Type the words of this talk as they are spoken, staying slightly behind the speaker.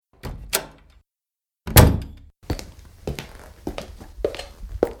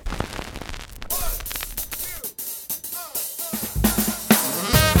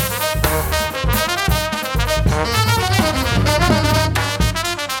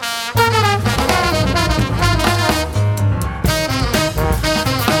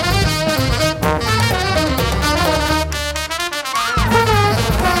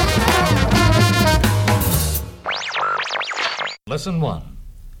Lesson 1.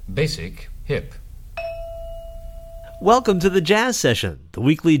 Basic Hip. Welcome to the Jazz Session, the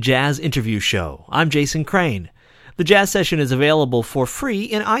weekly jazz interview show. I'm Jason Crane. The Jazz Session is available for free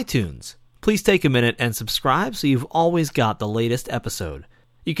in iTunes. Please take a minute and subscribe so you've always got the latest episode.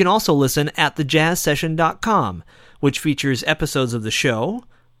 You can also listen at thejazzsession.com, which features episodes of the show,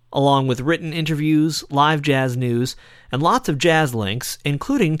 along with written interviews, live jazz news, and lots of jazz links,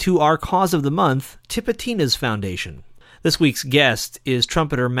 including to our cause of the month, Tipitina's Foundation. This week's guest is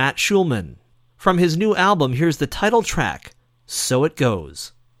trumpeter Matt Shulman. From his new album, here's the title track, So It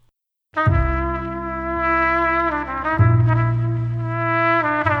Goes.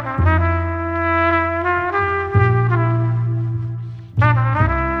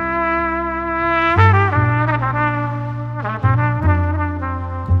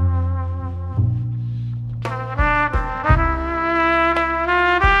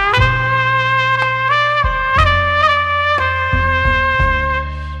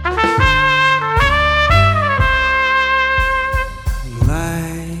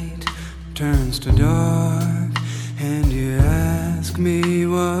 To dark, and you ask me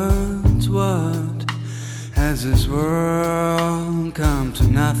what's what. Has this world come to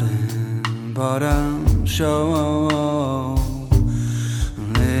nothing but a show?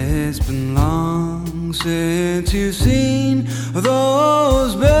 It's been long since you've seen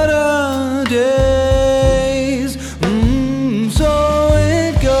those better days. So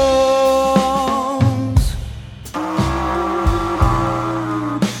it goes.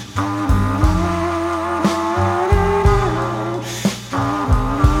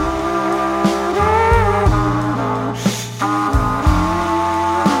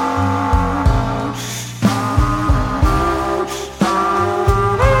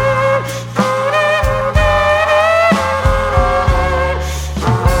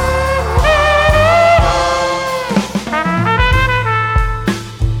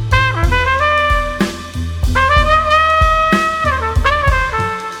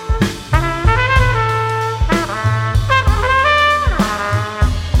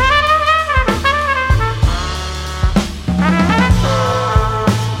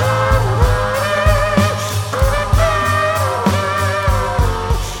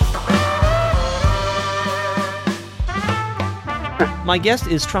 My guest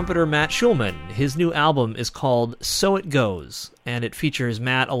is trumpeter Matt Shulman. His new album is called So It Goes, and it features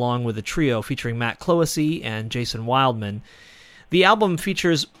Matt along with a trio featuring Matt Clohessy and Jason Wildman. The album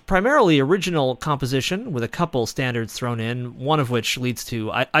features primarily original composition with a couple standards thrown in, one of which leads to,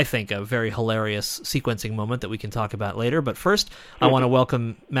 I think, a very hilarious sequencing moment that we can talk about later. But first, I want to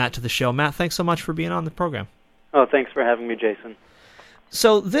welcome Matt to the show. Matt, thanks so much for being on the program. Oh, thanks for having me, Jason.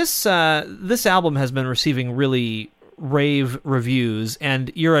 So this album has been receiving really rave reviews,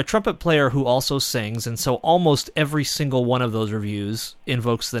 and you're a trumpet player who also sings, and so almost every single one of those reviews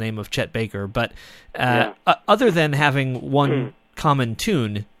invokes the name of Chet Baker. But other than having one common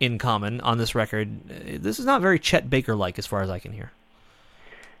tune in common on this record, this is not very Chet Baker-like as far as I can hear.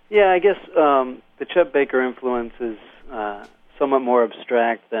 Yeah, I guess the Chet Baker influence is somewhat more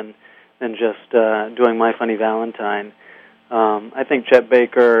abstract than just doing My Funny Valentine. I think Chet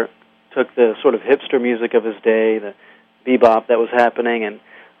Baker took the sort of hipster music of his day, the bebop that was happening,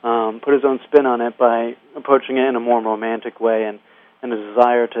 and put his own spin on it by approaching it in a more romantic way and a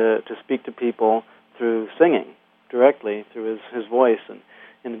desire to speak to people through singing directly through his voice, and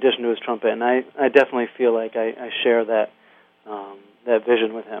in addition to his trumpet. And I definitely feel like I share that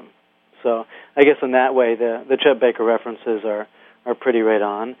vision with him. So I guess in that way the Chet Baker references are pretty right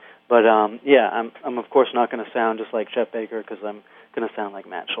on. But I'm of course not going to sound just like Chet Baker, because I'm going to sound like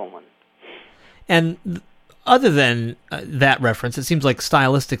Matt Shulman. And other than that reference, it seems like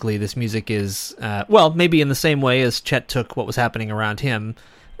stylistically this music is, maybe in the same way as Chet took what was happening around him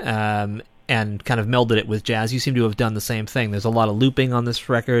and kind of melded it with jazz. You seem to have done the same thing. There's a lot of looping on this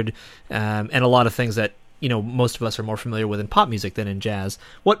record, and a lot of things that most of us are more familiar with in pop music than in jazz.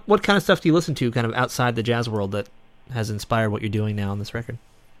 What kind of stuff do you listen to kind of outside the jazz world that has inspired what you're doing now on this record?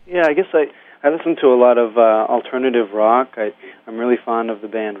 Yeah, I guess I listen to a lot of alternative rock. I'm really fond of the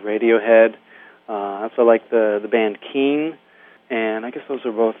band Radiohead. I also like the band Keane, and I guess those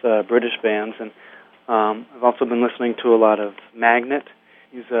are both British bands. And I've also been listening to a lot of Magnet.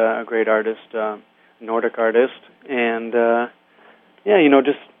 He's a great artist, Nordic artist. And,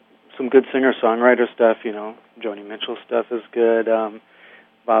 just some good singer-songwriter stuff. Joni Mitchell stuff is good,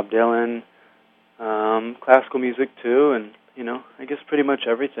 Bob Dylan, classical music too, and, I guess pretty much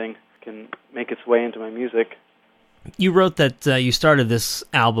everything can make its way into my music. You wrote that you started this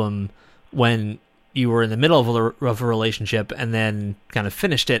album when you were in the middle of a relationship and then kind of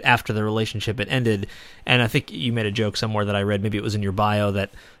finished it after the relationship had ended. And I think you made a joke somewhere that I read, maybe it was in your bio, that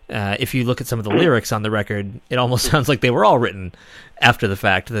if you look at some of the lyrics on the record, it almost sounds like they were all written after the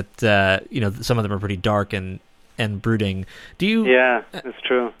fact, that some of them are pretty dark and brooding. Yeah, it's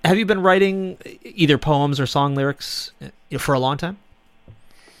true. Have you been writing either poems or song lyrics for a long time?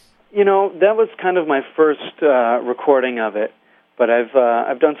 That was kind of my first recording of it. But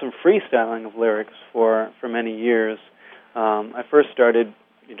I've done some freestyling of lyrics for many years. I first started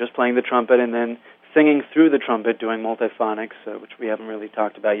just playing the trumpet and then singing through the trumpet, doing multiphonics, which we haven't really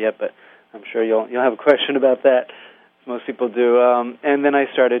talked about yet. But I'm sure you'll have a question about that. Most people do. And then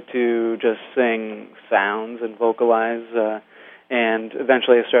I started to just sing sounds and vocalize, and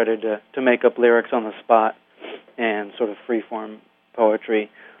eventually I started to make up lyrics on the spot and sort of freeform poetry.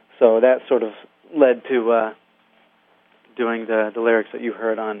 So that sort of led to doing the lyrics that you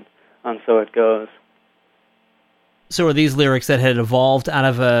heard on So It Goes. So are these lyrics that had evolved out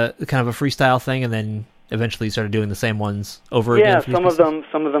of a kind of a freestyle thing, and then eventually you started doing the same ones over again? Yeah, some of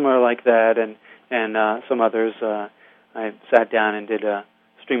them are like that, and some others I sat down and did a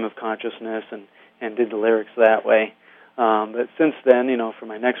stream of consciousness and did the lyrics that way. But since then, for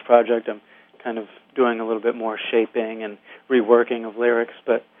my next project, I'm kind of doing a little bit more shaping and reworking of lyrics.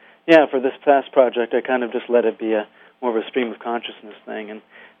 But yeah, for this past project, I kind of just let it be more of a stream of consciousness thing, and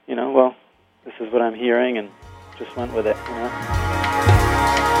this is what I'm hearing, and just went with it. Everything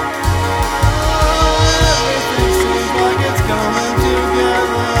seems like it's coming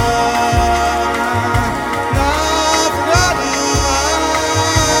together. I've forgotten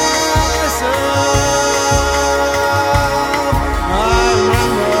myself. I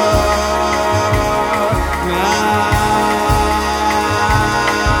remember now.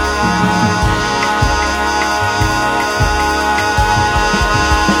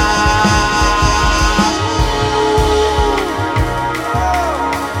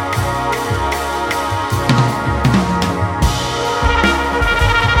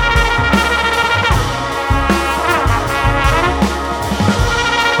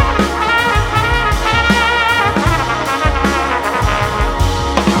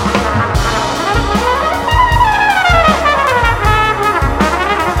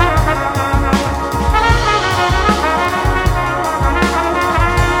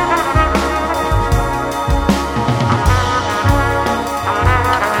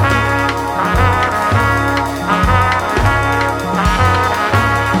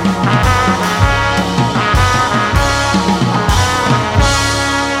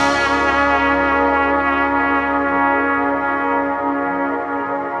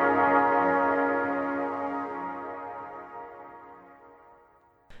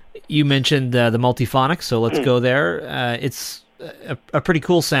 You mentioned the multiphonics, so let's go there. It's a pretty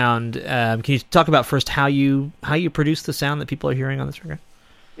cool sound. Can you talk about first how you produce the sound that people are hearing on this record?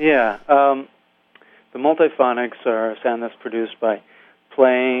 Yeah, the multiphonics are a sound that's produced by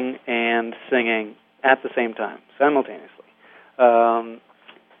playing and singing at the same time, simultaneously.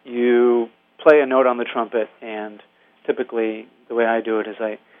 You play a note on the trumpet, and typically the way I do it is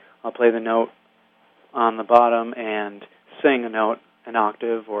I'll play the note on the bottom and sing a note an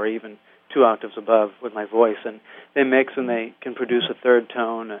octave or even 2 octaves above with my voice, and they mix and they can produce a third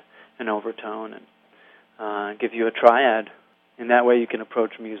tone, an overtone, and give you a triad. In that way you can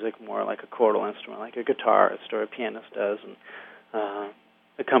approach music more like a chordal instrument, like a guitarist or a pianist does, and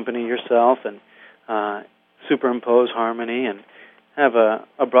accompany yourself and superimpose harmony and have a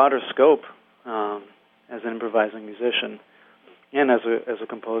broader scope as an improvising musician and as a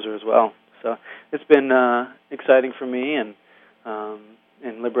composer as well. So it's been exciting for me and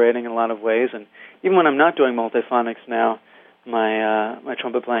liberating in a lot of ways. And even when I'm not doing multiphonics now, my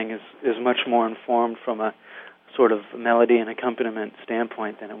trumpet playing is much more informed from a sort of melody and accompaniment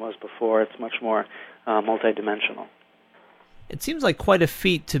standpoint than it was before. It's much more multidimensional. It seems like quite a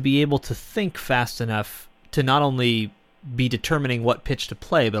feat to be able to think fast enough to not only be determining what pitch to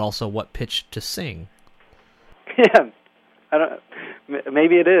play, but also what pitch to sing. Yeah,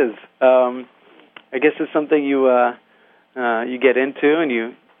 maybe it is. I guess it's something you get into, and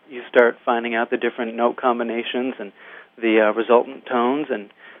you start finding out the different note combinations and the resultant tones, and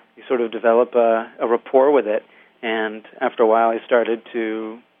you sort of develop a rapport with it. And after a while, I started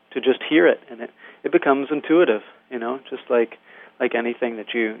to just hear it, and it becomes intuitive, just like anything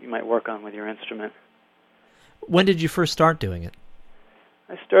that you might work on with your instrument. When did you first start doing it?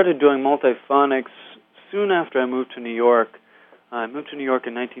 I started doing multiphonics soon after I moved to New York. I moved to New York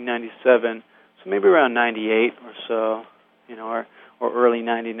in 1997, so maybe around 98 or so, or early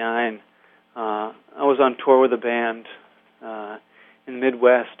 99. I was on tour with a band in the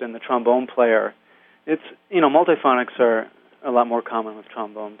Midwest, and the trombone player It's, multiphonics are a lot more common with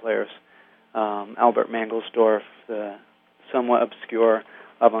trombone players. Albert Mangelsdorf, the somewhat obscure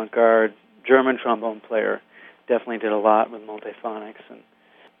avant-garde German trombone player, definitely did a lot with multiphonics. And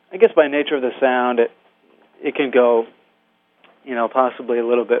I guess by nature of the sound, it can go, possibly a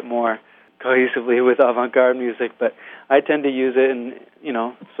little bit more cohesively with avant-garde music, but I tend to use it in,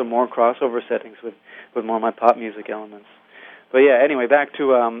 some more crossover settings with more of my pop music elements. But yeah, anyway, back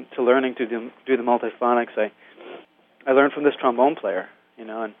to learning to do the multiphonics. I learned from this trombone player,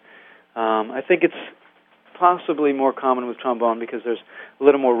 and I think it's possibly more common with trombone because there's a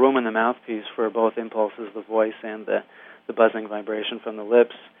little more room in the mouthpiece for both impulses, the voice and the buzzing vibration from the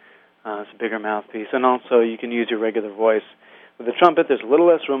lips. It's a bigger mouthpiece, and also you can use your regular voice. With the trumpet, there's a little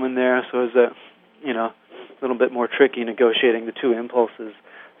less room in there, so it's a little bit more tricky negotiating the two impulses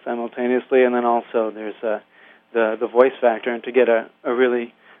simultaneously, and then also there's the voice factor, and to get a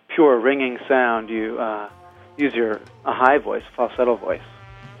really pure ringing sound, you use a high voice, falsetto voice,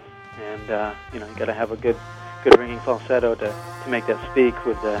 and you got to have a good ringing falsetto to make that speak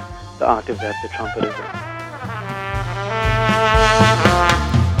with the octave that the trumpet is in.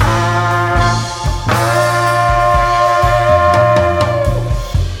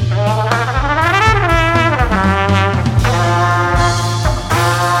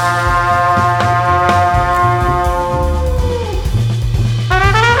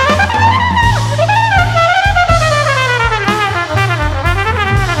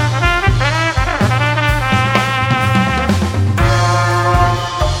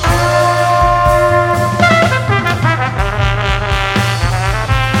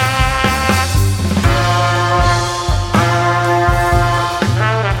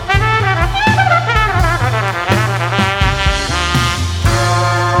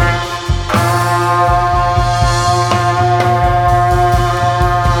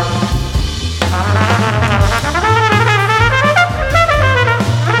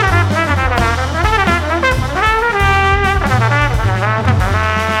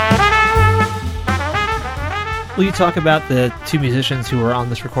 Will you talk about the two musicians who were on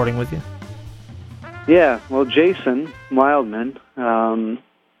this recording with you? Yeah, well, Jason Wildman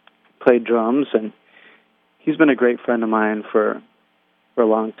played drums, and he's been a great friend of mine for a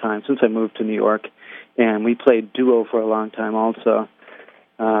long time, since I moved to New York, and we played duo for a long time also.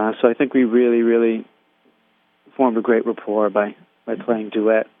 So I think we really, really formed a great rapport by playing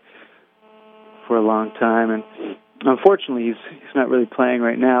duet for a long time, and unfortunately he's not really playing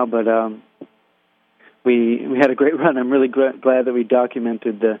right now, but we had a great run. I'm really glad that we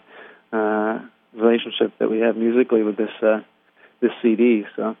documented the relationship that we have musically with this CD.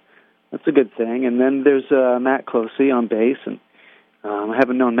 So that's a good thing. And then there's Matt Closey on bass, and I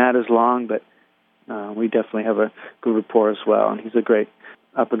haven't known Matt as long, but we definitely have a good rapport as well. And he's a great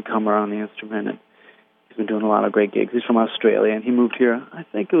up-and-comer on the instrument, and he's been doing a lot of great gigs. He's from Australia, and he moved here, I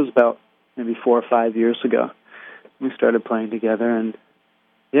think it was about maybe 4 or 5 years ago. We started playing together, and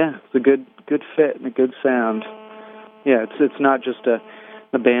yeah, it's a good fit and a good sound. Yeah, it's not just a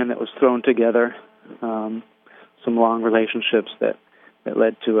band that was thrown together. Some long relationships that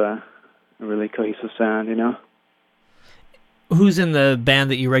led to a really cohesive sound, Who's in the band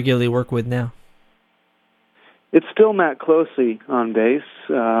that you regularly work with now? It's still Matt Closey on bass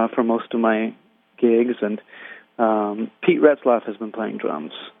for most of my gigs, and Pete Retzlaff has been playing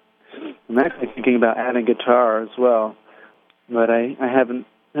drums. I'm actually thinking about adding guitar as well, but I haven't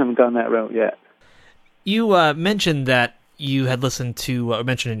gone that route yet. You mentioned that you had listened to, or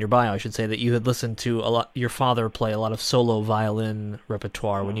mentioned in your bio, I should say, that you had listened to your father play a lot of solo violin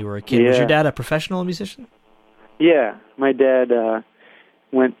repertoire when you were a kid. Yeah. Was your dad a professional musician? Yeah, my dad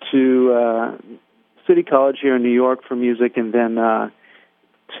went to City College here in New York for music, and then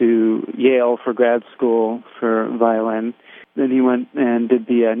to Yale for grad school for violin. Then he went and did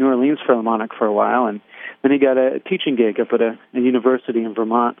the New Orleans Philharmonic for a while, and then he got a teaching gig up at a university in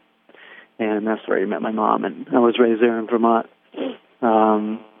Vermont, and that's where he met my mom, and I was raised there in Vermont.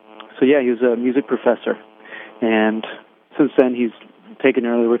 So yeah, he was a music professor, and since then he's taken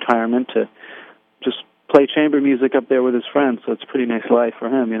early retirement to just play chamber music up there with his friends, so it's a pretty nice life for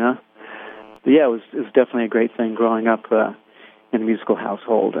him, But yeah, it was definitely a great thing growing up in a musical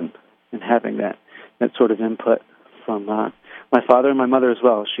household and having that sort of input from my father and my mother as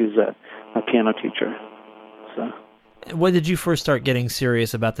well. She's a piano teacher. So, when did you first start getting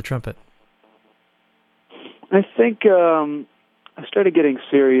serious about the trumpet? I think I started getting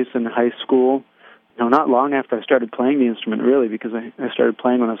serious in high school. Not long after I started playing the instrument, really, because I started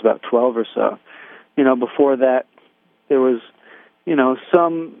playing when I was about 12 or so. Before that, there was,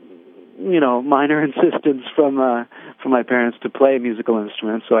 some, minor insistence from my parents to play a musical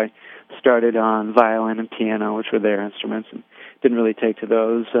instrument. So I started on violin and piano, which were their instruments, and didn't really take to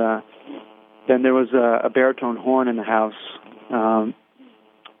those. Then there was a baritone horn in the house,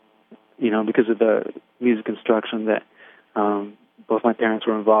 because of the music instruction that both my parents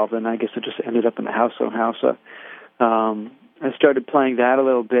were involved in. I guess it just ended up in the house somehow. So I started playing that a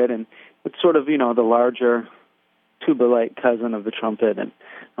little bit, and it's sort of, the larger tuba-like cousin of the trumpet, and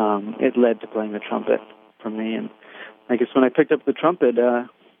it led to playing the trumpet for me. And I guess when I picked up the trumpet, a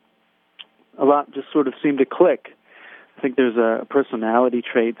lot just sort of seemed to click. I think there's a personality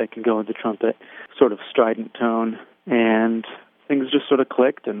trait that can go with the trumpet, sort of strident tone, and things just sort of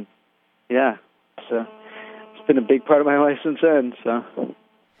clicked, and yeah, so it's been a big part of my life since then. So.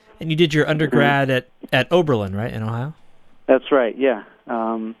 And you did your undergrad at Oberlin, right, in Ohio? That's right, yeah.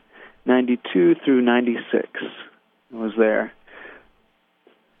 92 through 96 I was there.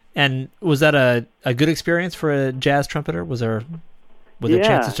 And was that a good experience for a jazz trumpeter? Were there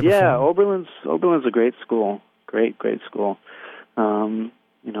chances to perform? Yeah, Oberlin's a great school. Great school. A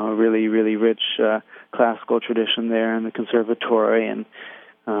really, really rich classical tradition there in the conservatory, and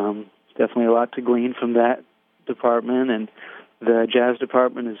definitely a lot to glean from that department. And the jazz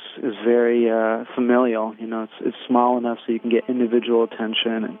department is very familial. It's small enough so you can get individual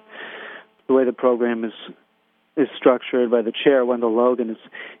attention, and the way the program is structured by the chair, Wendell Logan,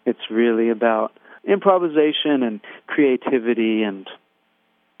 it's really about improvisation and creativity and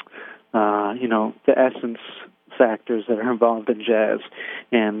the essence factors that are involved in jazz.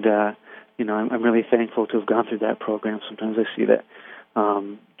 And I'm really thankful to have gone through that program. Sometimes I see that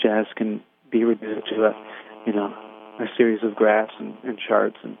jazz can be reduced to a series of graphs and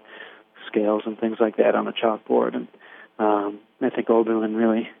charts and scales and things like that on a chalkboard. And I think Oberlin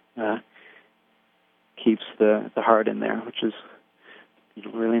really keeps the heart in there, which is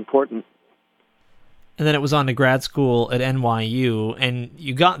really important. And then it was on to grad school at NYU, and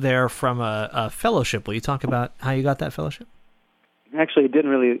you got there from a fellowship. Will you talk about how you got that fellowship? Actually, it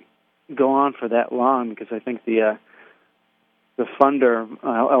didn't really go on for that long because I think the funder,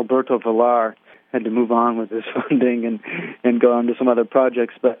 Alberto Villar, had to move on with his funding and go on to some other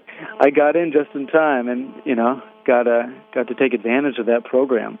projects. But I got in just in time, and got to take advantage of that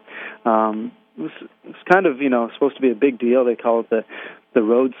program. It was kind of supposed to be a big deal. They call it the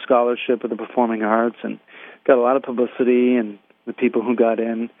Rhodes Scholarship of the Performing Arts, and got a lot of publicity. And the people who got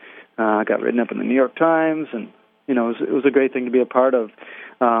in got written up in the New York Times, and it was a great thing to be a part of.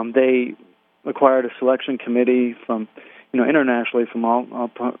 They acquired a selection committee from internationally from all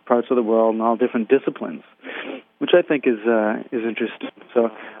parts of the world and all different disciplines, which I think is interesting.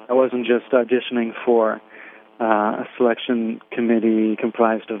 So I wasn't just auditioning for a selection committee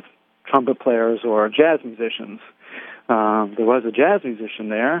comprised of trumpet players or jazz musicians. There was a jazz musician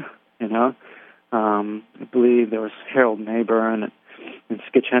there, I believe there was Harold Mayburn and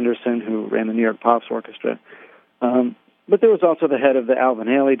Skitch Henderson, who ran the New York Pops Orchestra. But there was also the head of the Alvin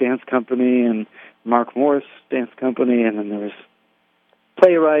Ailey Dance Company and Mark Morris Dance Company, and then there was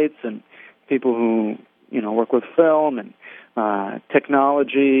playwrights and people who, work with film and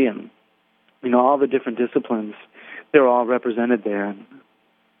technology and, all the different disciplines. They're all represented there.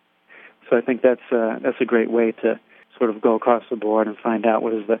 So I think that's a great way to sort of go across the board and find out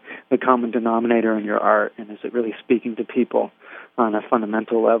what is the common denominator in your art, and is it really speaking to people on a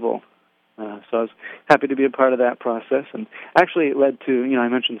fundamental level. So I was happy to be a part of that process, and actually it led to, I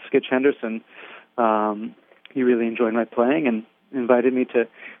mentioned Skitch Henderson. He really enjoyed my playing and invited me to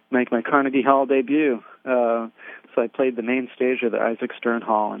make my Carnegie Hall debut. So I played the main stage of the Isaac Stern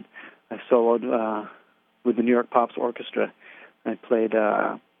Hall, and I soloed with the New York Pops Orchestra. I played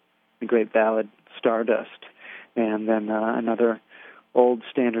the great ballad Stardust, and then another old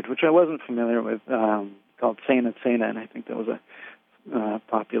standard, which I wasn't familiar with, called Sena Sena, and I think that was a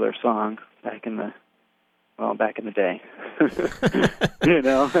popular song back in the day.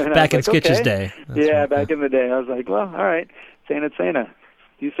 Back in Skitch's day. That's right. Back in the day. I was like, well, all right, Sena Sena,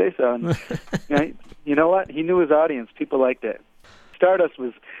 you say so. And, you know what? He knew his audience. People liked it. Stardust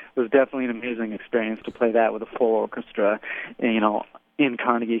was definitely an amazing experience to play that with a full orchestra, in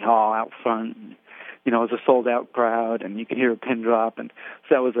Carnegie Hall out front. It was a sold-out crowd, and you could hear a pin drop, and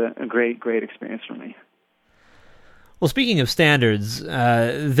so that was a great, great experience for me. Well, speaking of standards,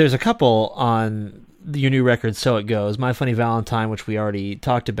 there's a couple on your new record, So It Goes, My Funny Valentine, which we already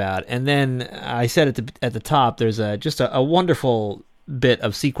talked about, and then I said at the top, there's just a wonderful bit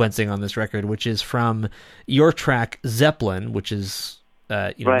of sequencing on this record, which is from your track Zeppelin, which is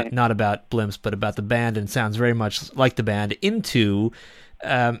right. Not about blimps, but about the band, and sounds very much like the band, into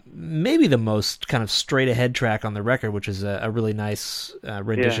maybe the most kind of straight ahead track on the record, which is a really nice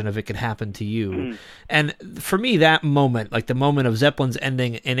rendition of It Could Happen to You. And for me, that moment, like the moment of Zeppelin's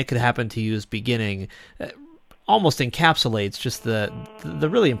ending and It Could Happen to You's beginning, almost encapsulates just the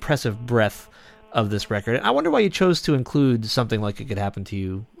really impressive breadth of this record. I wonder why you chose to include something like It Could Happen to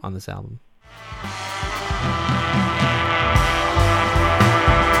You on this album.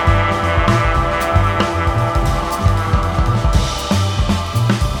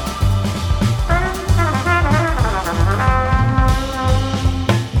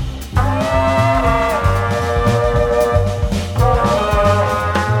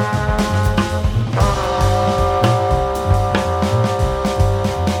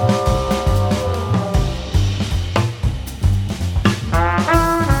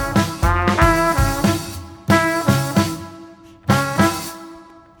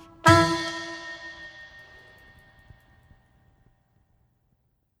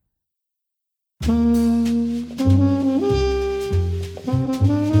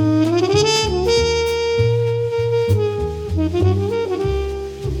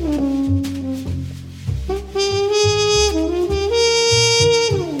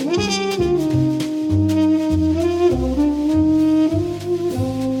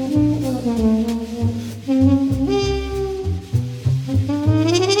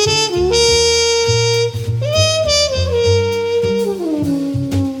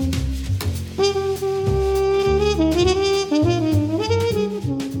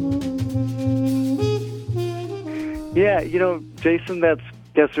 Yeah, Jason, that's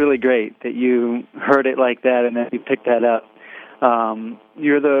really great that you heard it like that and then you picked that up.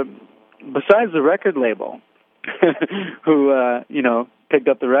 You're besides the record label, who picked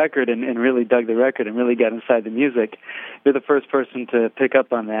up the record and really dug the record and really got inside the music. You're the first person to pick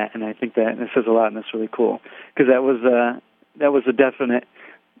up on that, and I think that says a lot, and that's really cool because that was a definite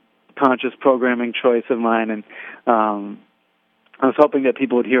conscious programming choice of mine, and I was hoping that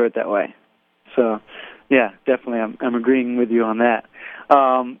people would hear it that way. So. Yeah, definitely. I'm agreeing with you on that.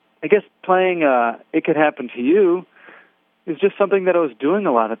 I guess playing It Could Happen to You is just something that I was doing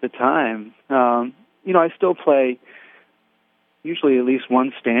a lot at the time. I still play usually at least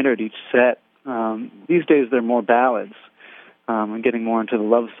one standard each set. These days they're more ballads. I'm getting more into the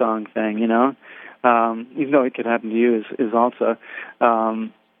love song thing, even though It Could Happen to You is also.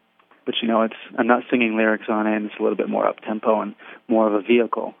 But, I'm not singing lyrics on it, and it's a little bit more up-tempo and more of a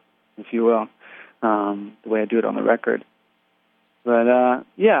vehicle, if you will. The way I do it on the record. But, I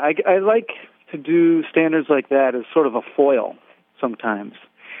like to do standards like that as sort of a foil sometimes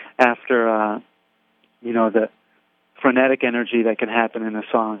after, the frenetic energy that can happen in a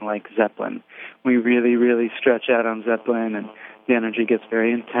song like Zeppelin. We really, really stretch out on Zeppelin, and the energy gets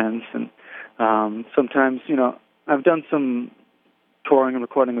very intense. And sometimes, I've done some touring and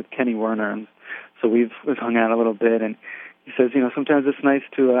recording with Kenny Werner, and so we've hung out a little bit, and he says, sometimes it's nice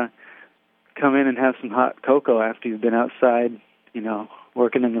to come in and have some hot cocoa after you've been outside,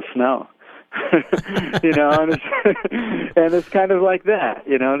 working in the snow. And it's kind of like that,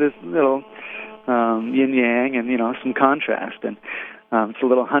 this little yin-yang and, some contrast. And it's a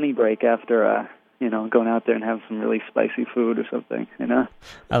little honey break after, going out there and have some really spicy food or something,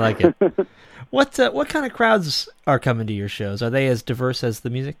 I like it. What kind of crowds are coming to your shows? Are they as diverse as the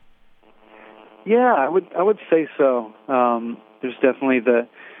music? Yeah, I would say so. There's definitely the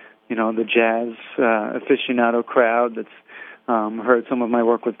jazz aficionado crowd that's heard some of my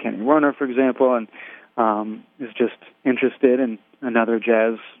work with Kenny Werner, for example, and is just interested in another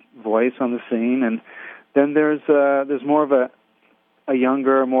jazz voice on the scene. And then there's more of a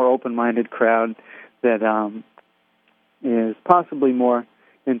younger, more open-minded crowd that is possibly more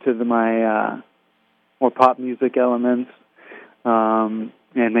into my more pop music elements, and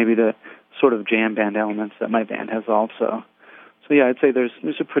maybe the sort of jam band elements that my band has also. So yeah, I'd say there's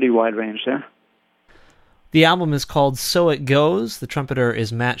a pretty wide range there. The album is called So It Goes. The trumpeter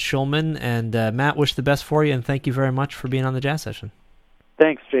is Matt Shulman, and Matt, wish the best for you, and thank you very much for being on the Jazz Session.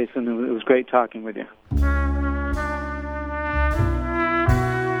 Thanks, Jason. It was great talking with you.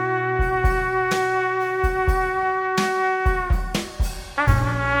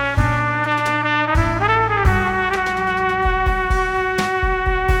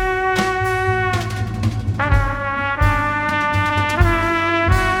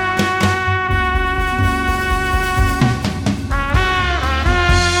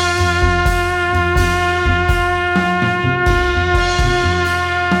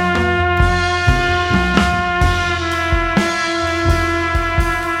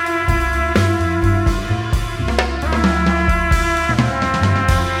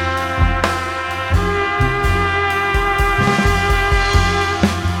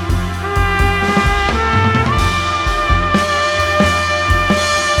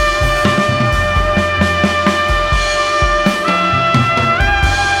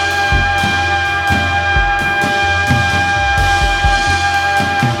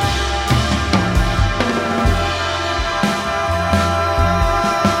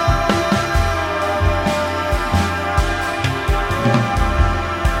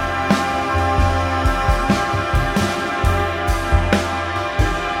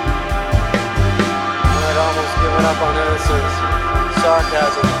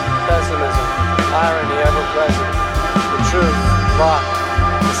 optimism, pessimism, irony ever present, the truth, locked,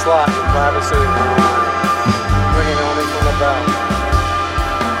 the slot in privacy of my mind, ringing only from the bell.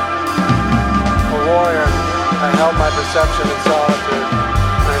 A warrior, I held my perception in solitude,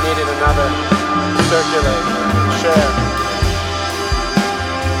 and I needed another to circulate, share.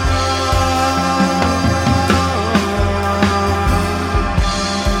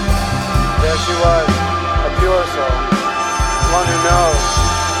 There she was, a pure soul, one who knows.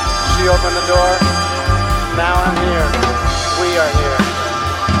 She opened the door. Now I'm here. We are here.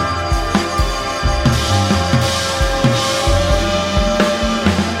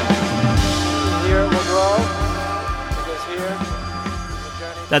 Here it will grow, because here the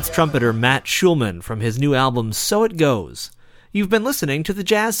journey. That's trumpeter Matt Shulman from his new album So It Goes. You've been listening to The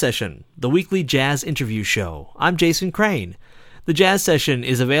Jazz Session, the weekly jazz interview show. I'm Jason Crane. The Jazz Session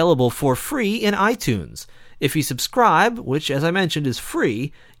is available for free in iTunes. If you subscribe, which as I mentioned is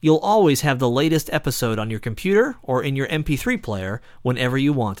free, you'll always have the latest episode on your computer or in your MP3 player whenever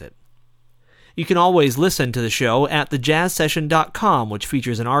you want it. You can always listen to the show at thejazzsession.com, which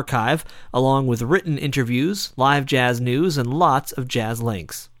features an archive along with written interviews, live jazz news, and lots of jazz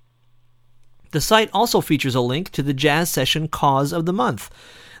links. The site also features a link to the Jazz Session Cause of the Month.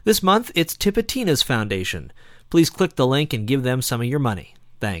 This month, it's Tipitina's Foundation. Please click the link and give them some of your money.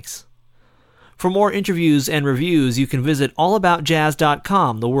 Thanks. For more interviews and reviews, you can visit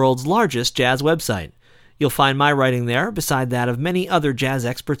allaboutjazz.com, the world's largest jazz website. You'll find my writing there, beside that of many other jazz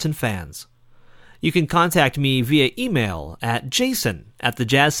experts and fans. You can contact me via email at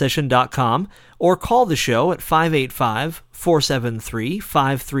jason@thejazzsession.com or call the show at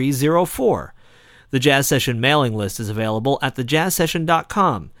 585-473-5304. The Jazz Session mailing list is available at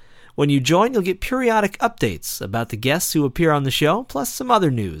thejazzsession.com. When you join, you'll get periodic updates about the guests who appear on the show, plus some other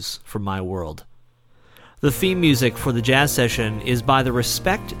news from my world. The theme music for the Jazz Session is by the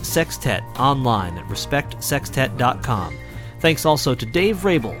Respect Sextet online at respectsextet.com. Thanks also to Dave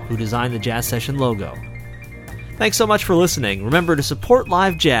Rabel, who designed the Jazz Session logo. Thanks so much for listening. Remember to support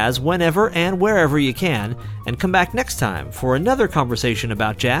live jazz whenever and wherever you can, and come back next time for another conversation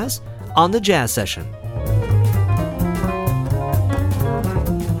about jazz on the Jazz Session.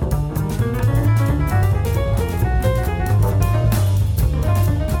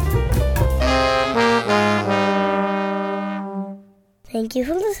 Thank you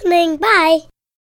for listening. Bye.